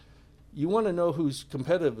Carol, you want to know who's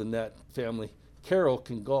competitive in that family? Carol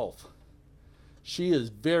can golf. She is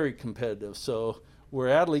very competitive. So where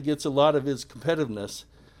Adley gets a lot of his competitiveness.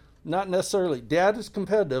 Not necessarily, Dad is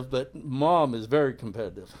competitive, but Mom is very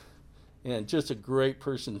competitive and just a great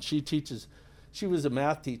person. She was a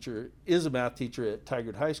math teacher, is a math teacher at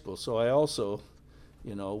Tigard High School. So I also,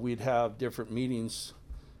 we'd have different meetings,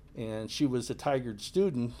 and she was a Tigard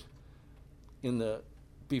student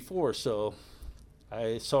before. So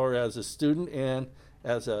I saw her as a student and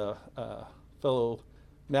as a fellow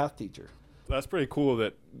math teacher. That's pretty cool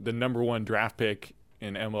that the number one draft pick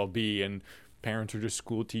in MLB and parents are just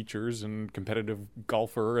school teachers and competitive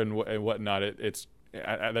golfer and whatnot.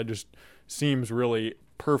 That just seems really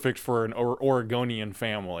perfect for an Oregonian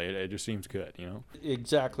family. It just seems good,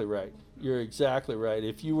 Exactly right. You're exactly right.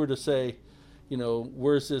 If you were to say,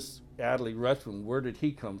 where's this Adley Rutschman? Where did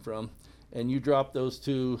he come from? And you drop those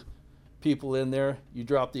two people in there, you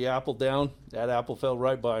drop the apple down, that apple fell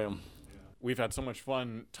right by him. We've had so much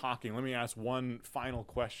fun talking. Let me ask one final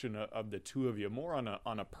question of the two of you, more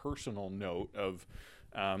on a personal note of,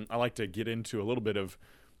 I like to get into a little bit of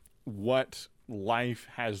what life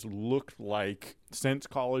has looked like since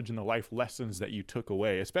college and the life lessons that you took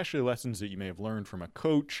away, especially lessons that you may have learned from a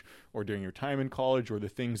coach or during your time in college, or the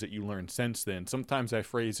things that you learned since then. Sometimes I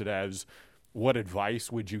phrase it as, what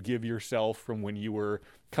advice would you give yourself from when you were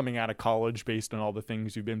coming out of college based on all the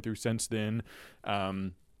things you've been through since then?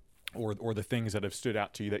 Or the things that have stood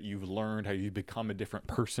out to you that you've learned, how you've become a different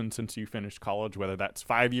person since you finished college, whether that's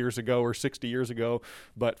 5 years ago or 60 years ago.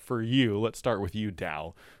 But for you, let's start with you,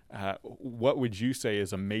 Dow. What would you say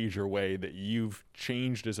is a major way that you've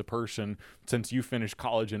changed as a person since you finished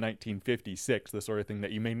college in 1956, the sort of thing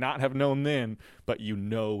that you may not have known then, but you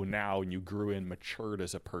know now and you grew and matured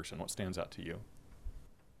as a person? What stands out to you?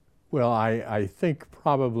 Well, I think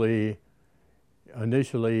probably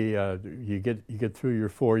initially you get through your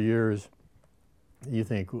 4 years, you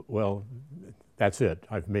think, well, that's it,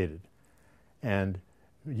 I've made it. And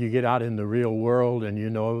you get out in the real world and you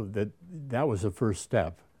know that was the first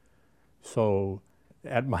step. So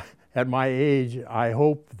at my age, I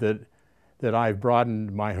hope that I've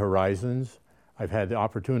broadened my horizons. I've had the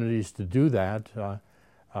opportunities to do that.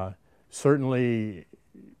 Certainly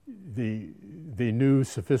the new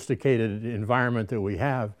sophisticated environment that we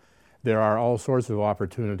have, there are all sorts of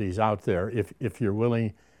opportunities out there if you're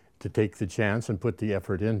willing to take the chance and put the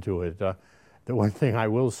effort into it. The one thing I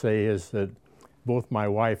will say is that both my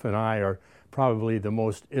wife and I are probably the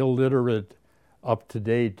most illiterate,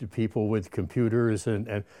 up-to-date people with computers,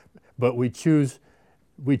 but we choose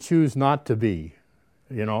not to be,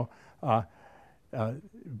 But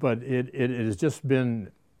it has just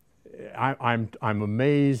been. I'm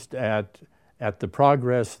amazed at the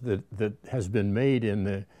progress that has been made in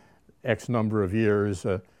the X number of years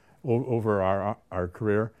over our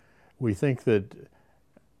career. We think that,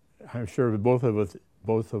 I'm sure both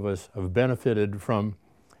of us have benefited from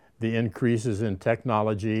the increases in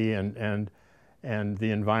technology and the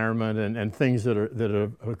environment and things that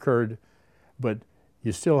have occurred, but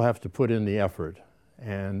you still have to put in the effort.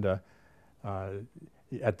 And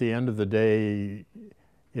at the end of the day,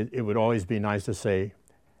 it would always be nice to say,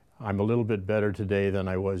 I'm a little bit better today than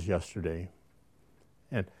I was yesterday.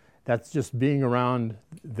 And that's just being around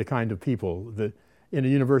the kind of people that in a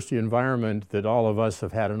university environment that all of us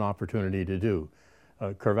have had an opportunity to do.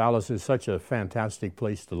 Corvallis is such a fantastic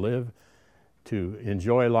place to live, to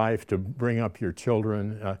enjoy life, to bring up your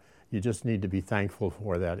children. You just need to be thankful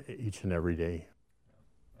for that each and every day.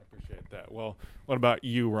 I appreciate that. Well, what about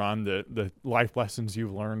you, Ron? The life lessons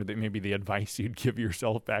you've learned, that maybe the advice you'd give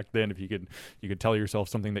yourself back then, if you could tell yourself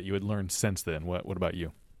something that you had learned since then. What about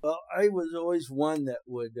you? Well, I was always one that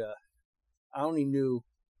would, I only knew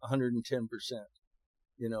 110%,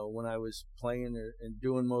 when I was playing and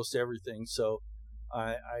doing most everything. So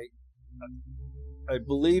I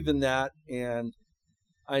believe in that. And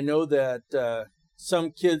I know that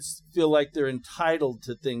some kids feel like they're entitled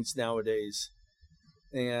to things nowadays.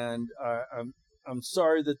 And I'm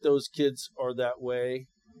sorry that those kids are that way,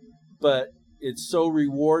 but it's so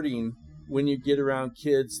rewarding when you get around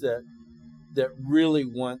kids that really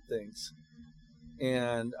want things.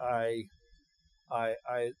 And I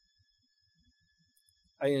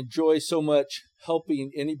enjoy so much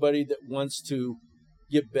helping anybody that wants to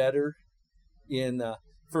get better in,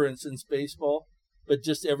 for instance, baseball, but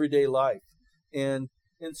just everyday life. And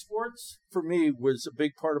sports, for me, was a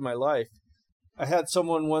big part of my life. I had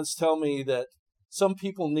someone once tell me that some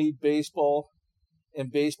people need baseball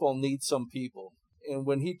and baseball needs some people. And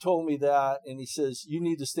when he told me that, and he says, you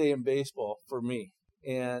need to stay in baseball for me.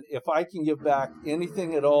 And if I can give back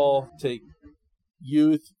anything at all to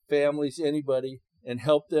youth, families, anybody, and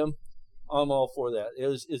help them, I'm all for that.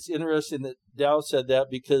 It's interesting that Dow said that,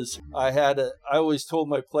 because I always told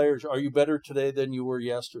my players, are you better today than you were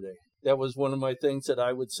yesterday? That was one of my things that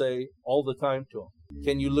I would say all the time to them.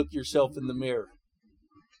 Can you look yourself in the mirror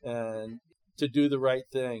and to do the right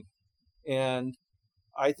thing? And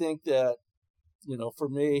I think that, for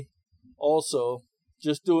me also,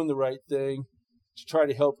 just doing the right thing to try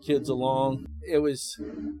to help kids along, it's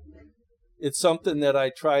something that I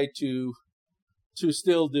try to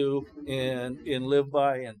still do and live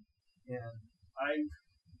by. And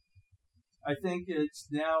I think it's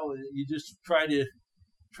now you just try to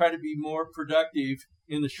be more productive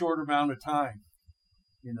in a shorter amount of time,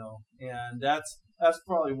 and that's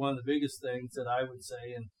probably one of the biggest things that I would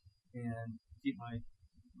say, and keep my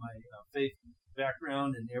faith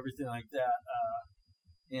background and everything like that,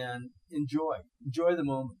 and enjoy the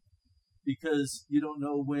moment, because you don't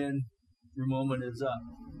know when your moment is up.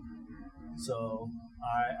 So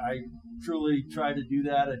I truly try to do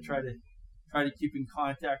that. I try to keep in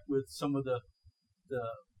contact with some of the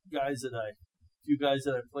few guys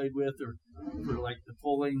that I played with, or for like the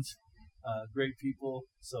Pollings, great people.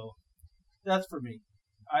 So that's for me.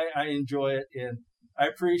 I enjoy it, and I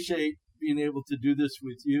appreciate being able to do this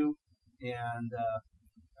with you. And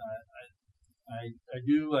I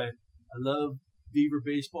do. I love Beaver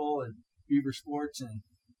baseball and Beaver sports, and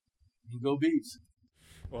go Beavs.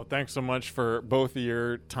 Well, thanks so much for both of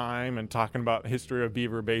your time and talking about the history of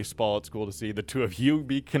Beaver baseball. It's cool to see the two of you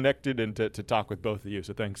be connected and to talk with both of you.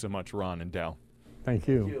 So thanks so much, Ron and Dal. Thank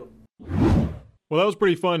you. Well, that was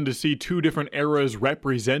pretty fun to see two different eras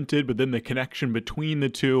represented, but then the connection between the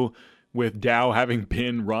two, with Dow having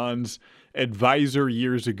been Ron's advisor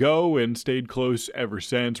years ago and stayed close ever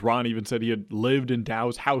since. Ron even said he had lived in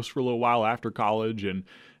Dow's house for a little while after college, and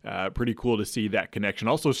pretty cool to see that connection.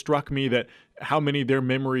 Also struck me that how many of their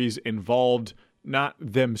memories involved not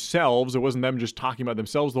themselves. It wasn't them just talking about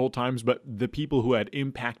themselves the whole time, but the people who had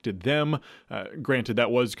impacted them. Granted, that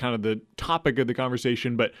was kind of the topic of the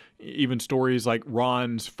conversation, but even stories like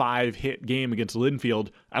Ron's 5-hit game against Linfield,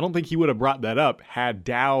 I don't think he would have brought that up had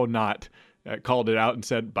Dow not called it out and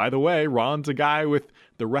said, by the way, Ron's a guy with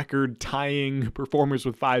the record-tying performance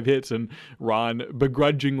with 5 hits, and Ron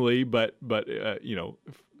begrudgingly, but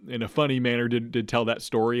in a funny manner, did tell that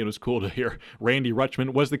story, and it was cool to hear Randy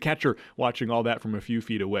Rutschman was the catcher watching all that from a few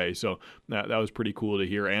feet away. So that was pretty cool to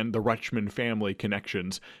hear, and the Rutschman family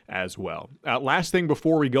connections as well. Last thing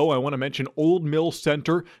before we go, I want to mention Old Mill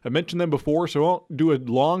Center. I mentioned them before, so I won't do a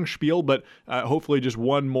long spiel, but hopefully just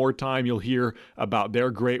one more time you'll hear about their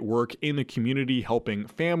great work in the community, helping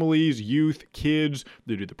families, youth, kids.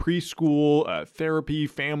 They do the preschool, therapy,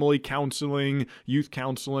 family counseling, youth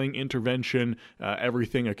counseling, intervention,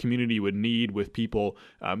 everything a community would need with people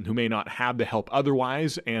who may not have the help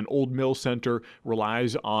otherwise. And Old Mill Center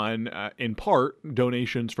relies on, in part,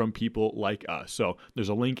 donations from people like us. So there's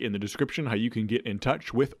a link in the description how you can get in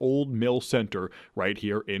touch with Old Mill Center right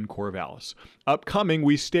here in Corvallis. Upcoming,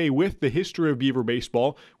 we stay with the history of Beaver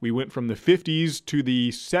baseball. We went from the 50s to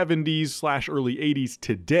the 70s/early 80s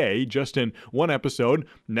today, just in one episode.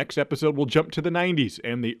 Next episode, we'll jump to the 90s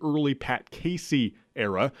and the early Pat Casey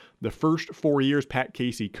era. The first 4 years Pat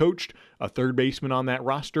Casey coached, a third baseman on that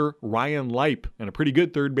roster, Ryan Leip, and a pretty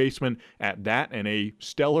good third baseman at that, and a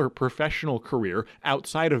stellar professional career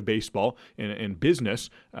outside of baseball and business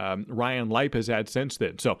Ryan Leip has had since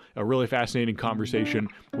then. So a really fascinating conversation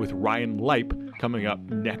with Ryan Leip coming up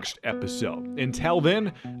next episode. Until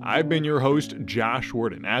then, I've been your host, Josh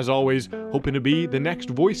Worden. As always, hoping to be the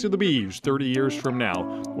next voice of the Beavs 30 years from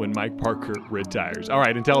now when Mike Parker retires. All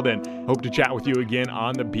right, until then, hope to chat with you again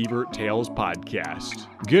on the Beaver Tales podcast.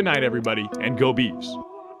 Good night, everybody, and go Beavs.